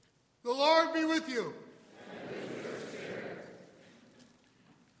The Lord be with you. And with your spirit.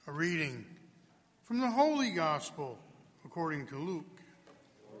 A reading from the Holy Gospel according to Luke.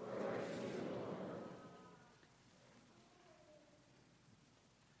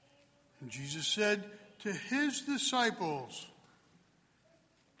 And Jesus said to his disciples,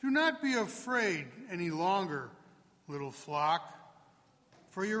 "Do not be afraid any longer, little flock,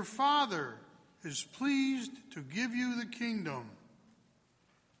 for your Father is pleased to give you the kingdom.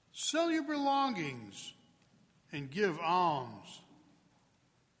 Sell your belongings and give alms.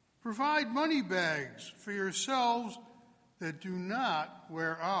 Provide money bags for yourselves that do not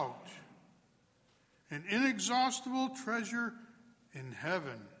wear out, an inexhaustible treasure in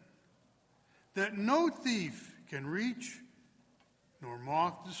heaven, that no thief can reach nor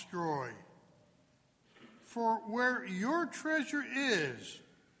moth destroy. For where your treasure is,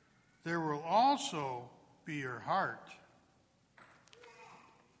 there will also be your heart.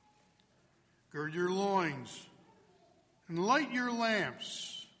 Gird your loins and light your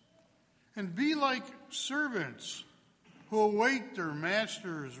lamps, and be like servants who await their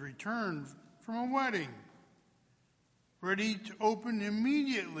master's return from a wedding, ready to open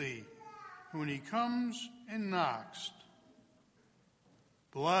immediately when he comes and knocks.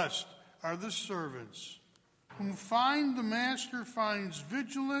 Blessed are the servants whom the master finds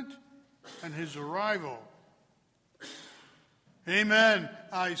vigilant on his arrival. Amen,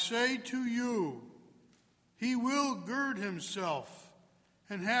 I say to you, he will gird himself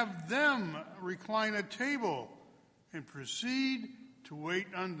and have them recline at table and proceed to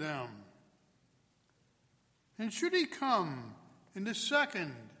wait on them. And should he come in the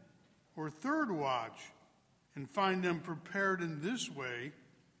second or third watch and find them prepared in this way,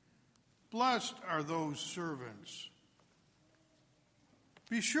 blessed are those servants.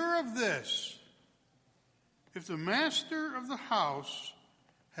 Be sure of this: if the master of the house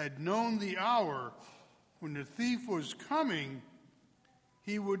had known the hour when the thief was coming,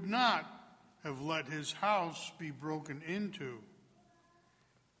 he would not have let his house be broken into.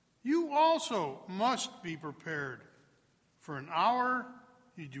 You also must be prepared, for an hour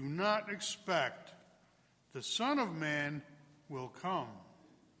you do not expect. The Son of Man will come."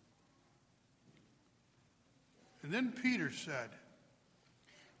 And then Peter said,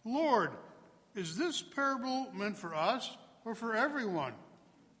 "Lord, is this parable meant for us or for everyone?"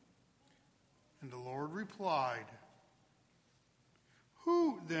 And the Lord replied,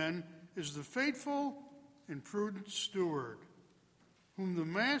 "Who then is the faithful and prudent steward, whom the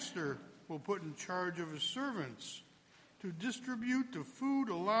master will put in charge of his servants to distribute the food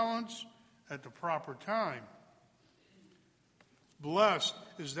allowance at the proper time? Blessed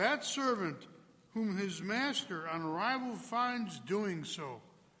is that servant whom his master on arrival finds doing so.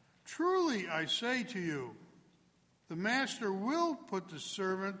 Truly, I say to you, the master will put the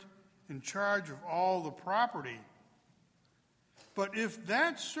servant in charge of all the property. But if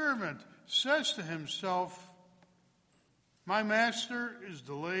that servant says to himself, 'My master is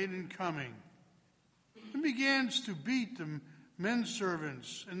delayed in coming,' and begins to beat the men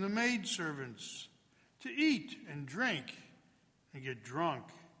servants and the maid servants, to eat and drink and get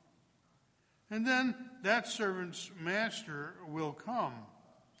drunk, and then that servant's master will come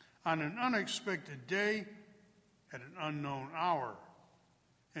on an unexpected day at an unknown hour,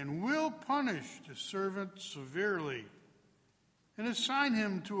 and will punish the servant severely and assign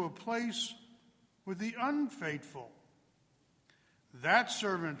him to a place with the unfaithful. That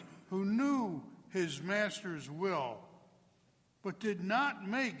servant who knew his master's will, but did not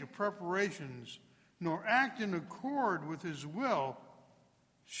make the preparations nor act in accord with his will,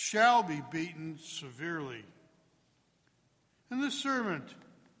 shall be beaten severely. And the servant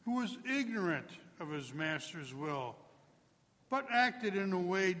who was ignorant of his master's will, but acted in a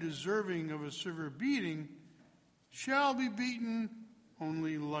way deserving of a severe beating, shall be beaten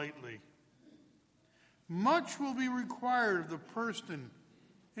only lightly. Much will be required of the person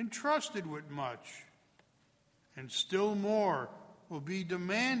entrusted with much, and still more will be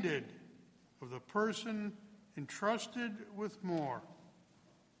demanded of the person entrusted with more."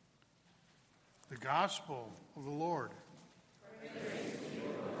 The Gospel of the Lord. Praise to you,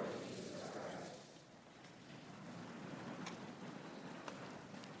 Lord Jesus Christ.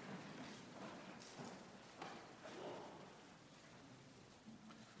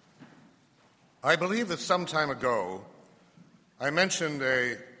 I believe that some time ago I mentioned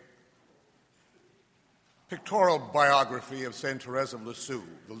a pictorial biography of St. Therese of Lisieux,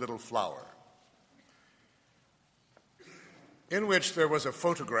 the Little Flower, in which there was a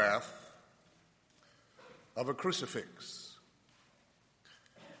photograph of a crucifix.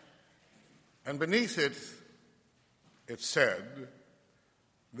 And beneath it, it said,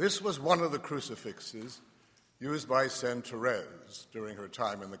 This was one of the crucifixes used by Saint Therese during her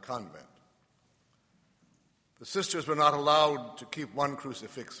time in the convent. The sisters were not allowed to keep one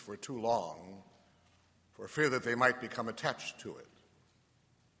crucifix for too long for fear that they might become attached to it.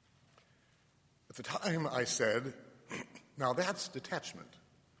 At the time I said, now that's detachment,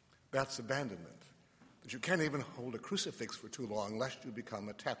 that's abandonment, that you can't even hold a crucifix for too long lest you become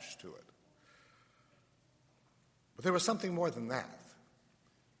attached to it. But there was something more than that.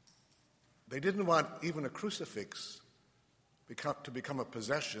 They didn't want even a crucifix to become a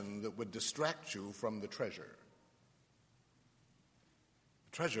possession that would distract you from the treasure.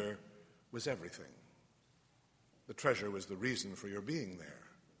 The treasure was everything. The treasure was the reason for your being there.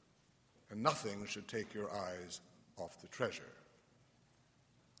 And nothing should take your eyes off the treasure.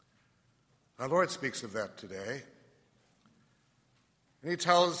 Our Lord speaks of that today. And he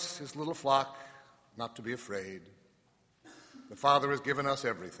tells his little flock not to be afraid. The Father has given us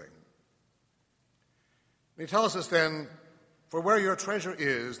everything. And he tells us then, for where your treasure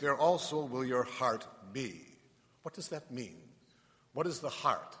is, there also will your heart be. What does that mean? What is the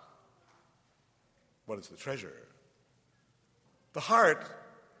heart? What is the treasure? The heart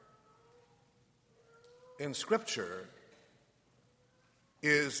in Scripture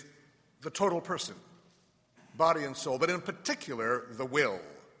is the total person, body and soul, but in particular, the will.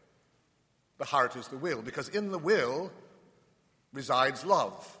 The heart is the will, because in the will resides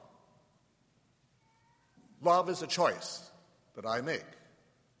love. Love is a choice that I make.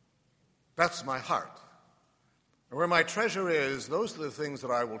 That's my heart. And where my treasure is, those are the things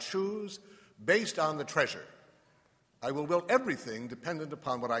that I will choose based on the treasure. I will will everything dependent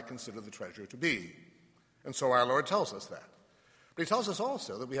upon what I consider the treasure to be. And so our Lord tells us that. But he tells us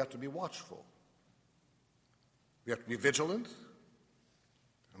also that we have to be watchful. We have to be vigilant,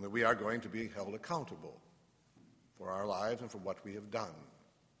 and that we are going to be held accountable for our lives and for what we have done.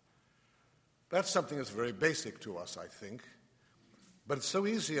 That's something that's very basic to us, I think. But it's so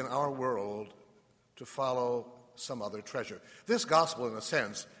easy in our world to follow some other treasure. This gospel, in a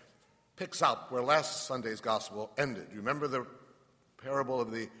sense, picks up where last Sunday's gospel ended. You remember the parable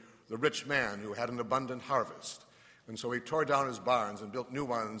of the rich man who had an abundant harvest. And so he tore down his barns and built new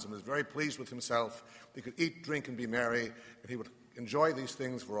ones and was very pleased with himself. He could eat, drink, and be merry, and he would enjoy these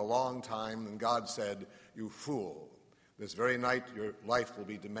things for a long time. And God said, "You fool, this very night your life will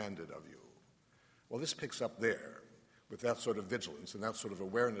be demanded of you." Well, this picks up there with that sort of vigilance and that sort of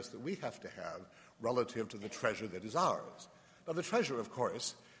awareness that we have to have relative to the treasure that is ours. Now, the treasure, of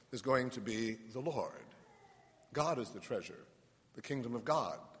course, is going to be the Lord. God is the treasure. The kingdom of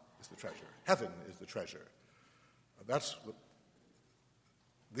God is the treasure. Heaven is the treasure. That's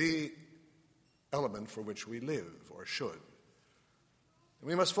the element for which we live, or should. And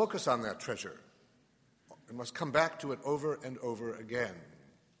we must focus on that treasure. We must come back to it over and over again.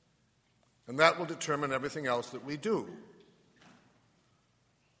 And that will determine everything else that we do.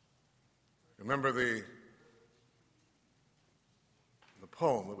 Remember the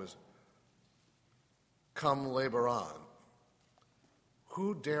poem that was, "Come labor on.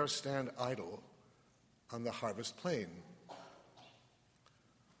 Who dare stand idle on the harvest plain,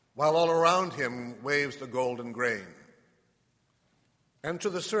 while all around him waves the golden grain? And to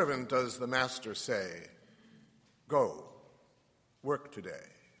the servant does the master say, 'Go, work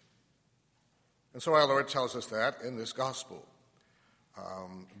today.'" And so our Lord tells us that in this gospel.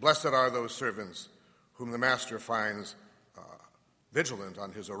 Blessed are those servants whom the master finds vigilant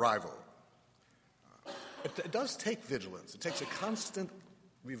on his arrival. It does take vigilance. It takes a constant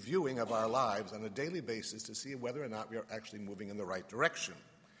reviewing of our lives on a daily basis to see whether or not we are actually moving in the right direction.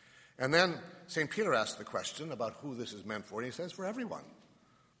 And then St. Peter asks the question about who this is meant for, and he says, for everyone,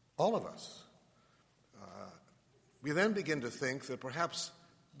 all of us. We then begin to think that perhaps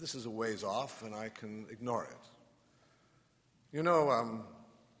this is a ways off and I can ignore it. You know,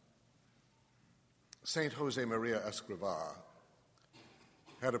 Saint Jose Maria Escrivá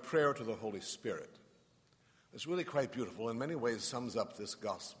had a prayer to the Holy Spirit. It's really quite beautiful, in many ways sums up this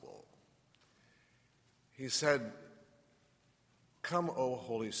gospel. He said, "Come, O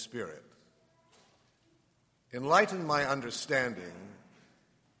Holy Spirit, enlighten my understanding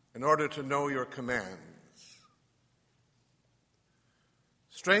in order to know your commands.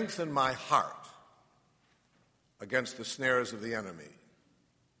 Strengthen my heart against the snares of the enemy.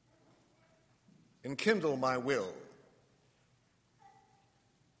 Enkindle my will.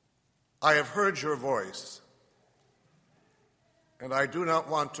 I have heard your voice, and I do not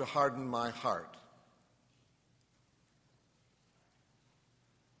want to harden my heart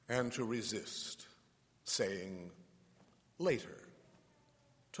and to resist, saying, later,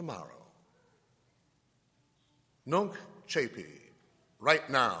 tomorrow. Nunc cepi, right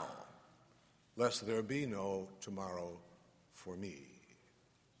now, lest there be no tomorrow for me.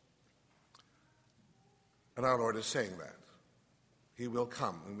 And our Lord is saying that. He will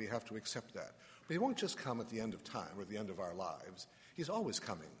come, and we have to accept that. But he won't just come at the end of time or at the end of our lives. He's always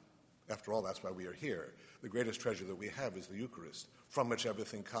coming. After all, that's why we are here. The greatest treasure that we have is the Eucharist, from which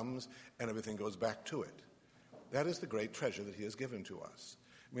everything comes and everything goes back to it. That is the great treasure that he has given to us.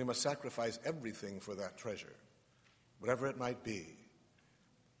 We must sacrifice everything for that treasure, whatever it might be.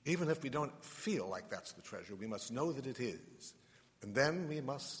 Even if we don't feel like that's the treasure, we must know that it is. And then we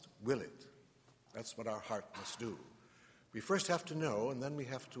must will it. That's what our heart must do. We first have to know, and then we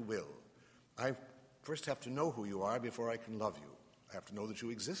have to will. I first have to know who you are before I can love you. I have to know that you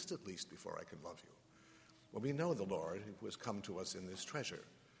exist at least before I can love you. Well, we know the Lord who has come to us in this treasure.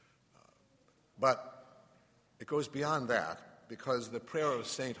 But it goes beyond that, because the prayer of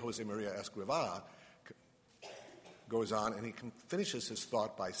Saint Josemaria Escrivá goes on, and he finishes his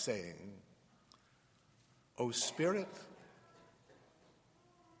thought by saying, O Spirit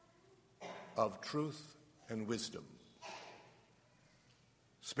of truth and wisdom,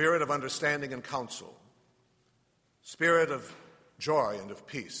 Spirit of understanding and counsel, Spirit of joy and of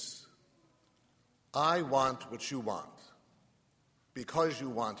peace, I want what you want, because you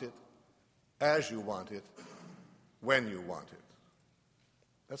want it, as you want it, when you want it.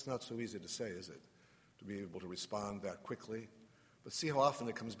 That's not so easy to say, is it? To be able to respond that quickly. But see how often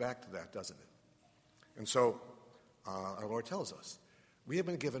it comes back to that, doesn't it? And so our Lord tells us, we have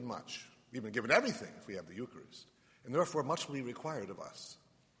been given much. We've been given everything if we have the Eucharist. And therefore much will be required of us,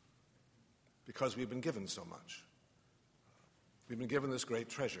 because we've been given so much. We've been given this great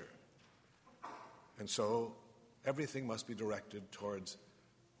treasure. And so everything must be directed towards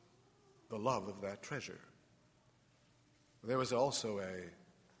the love of that treasure. There was also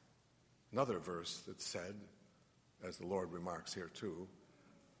another verse that said, as the Lord remarks here too,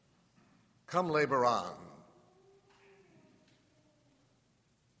 come labor on,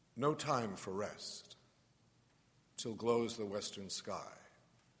 no time for rest, till glows the western sky,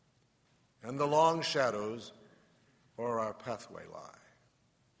 and the long shadows o'er our pathway lie.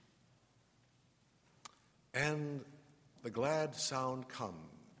 And the glad sound comes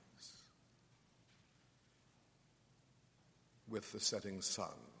with the setting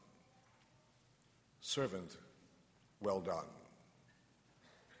sun. Servant, well done.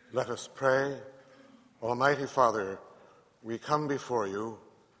 Let us pray. Almighty Father, we come before you,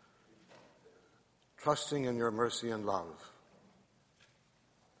 trusting in your mercy and love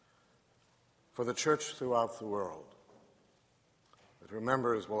for the church throughout the world, that her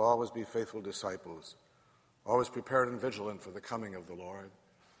members will always be faithful disciples, always prepared and vigilant for the coming of the Lord.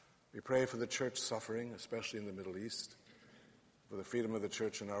 We pray for the church suffering, especially in the Middle East. For the freedom of the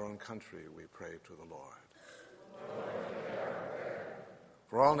church in our own country, we pray to the Lord.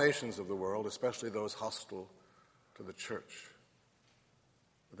 For all nations of the world, especially those hostile to the church,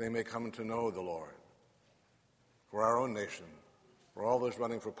 that they may come to know the Lord. For our own nation, for all those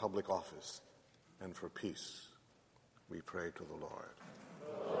running for public office, and for peace, we pray to the Lord.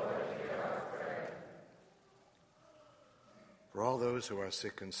 For all those who are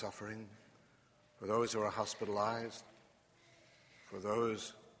sick and suffering, for those who are hospitalized, for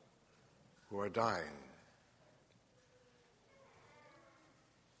those who are dying,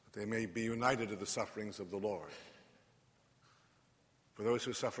 that they may be united to the sufferings of the Lord, for those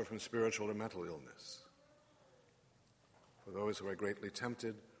who suffer from spiritual or mental illness, for those who are greatly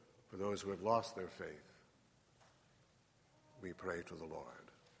tempted, for those who have lost their faith, we pray to the Lord.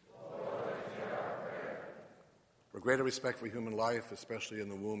 For greater respect for human life, especially in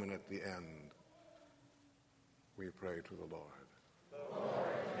the womb and at the end, we pray to the Lord.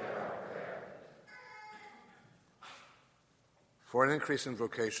 For an increase in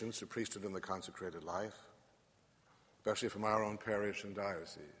vocations to priesthood and the consecrated life, especially from our own parish and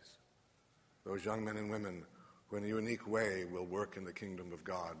diocese, those young men and women who in a unique way will work in the kingdom of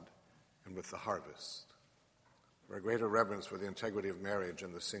God and with the harvest. For a greater reverence for the integrity of marriage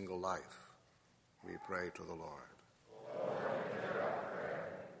and the single life, we pray to the Lord.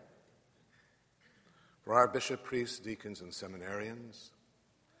 For our bishop, priests, deacons, and seminarians,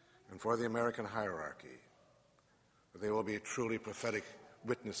 and for the American hierarchy, that they will be truly prophetic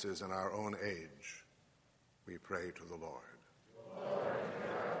witnesses in our own age, we pray to the Lord.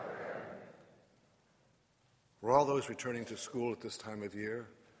 For all those returning to school at this time of year,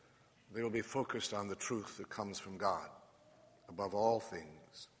 they will be focused on the truth that comes from God. Above all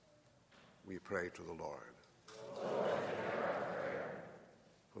things, we pray to the Lord.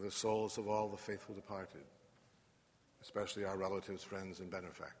 For the souls of all the faithful departed, especially our relatives, friends, and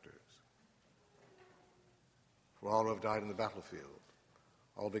benefactors. For all who have died in the battlefield,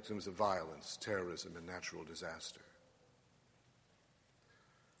 all victims of violence, terrorism, and natural disaster,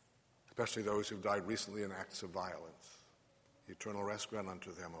 especially those who've died recently in acts of violence. Eternal rest grant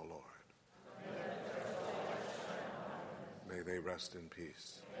unto them, O Lord. May they rest in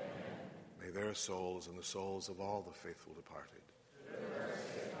peace. May their souls and the souls of all the faithful departed.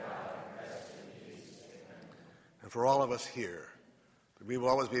 And for all of us here, that we will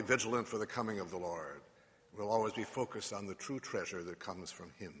always be vigilant for the coming of the Lord. We'll always be focused on the true treasure that comes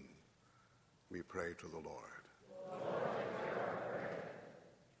from him. We pray to the Lord.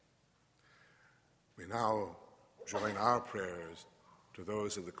 We now join our prayers to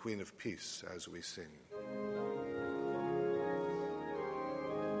those of the Queen of Peace as we sing.